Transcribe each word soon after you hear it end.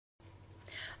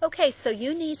Okay, so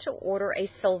you need to order a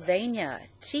Sylvania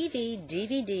TV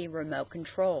DVD remote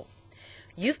control.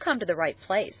 You've come to the right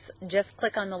place. Just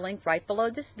click on the link right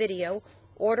below this video,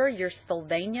 order your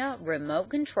Sylvania remote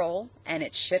control, and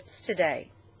it ships today.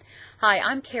 Hi,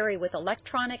 I'm Carrie with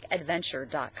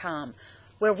electronicadventure.com,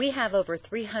 where we have over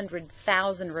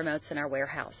 300,000 remotes in our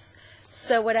warehouse.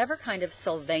 So whatever kind of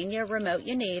Sylvania remote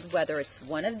you need, whether it's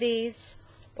one of these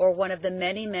or one of the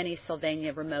many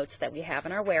Sylvania remotes that we have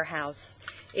in our warehouse,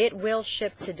 it will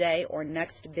ship today or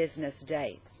next business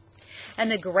day. And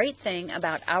the great thing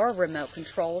about our remote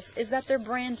controls is that they're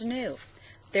brand new.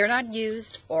 They're not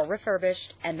used or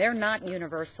refurbished, and they're not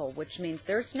universal, which means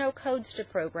there's no codes to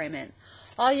program in.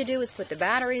 All you do is put the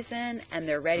batteries in and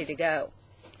they're ready to go.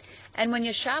 And when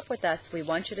you shop with us, we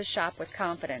want you to shop with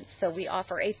confidence, so we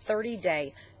offer a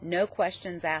 30-day, no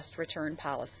questions asked return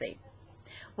policy.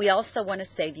 We also want to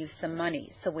save you some money,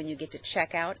 so when you get to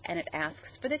checkout and it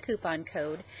asks for the coupon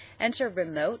code, enter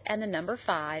remote and the number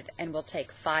 5 and we'll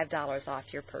take $5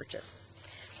 off your purchase.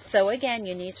 So again,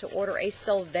 you need to order a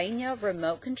Sylvania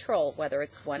remote control, whether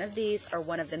it's one of these or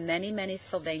one of the many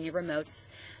Sylvania remotes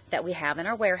that we have in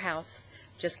our warehouse.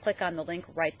 Just click on the link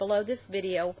right below this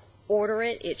video, order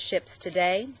it, it ships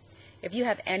today. If you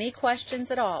have any questions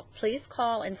at all, please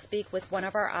call and speak with one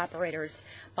of our operators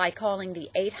by calling the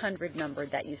 800 number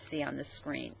that you see on the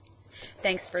screen.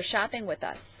 Thanks for shopping with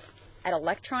us at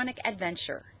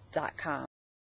electronicadventure.com.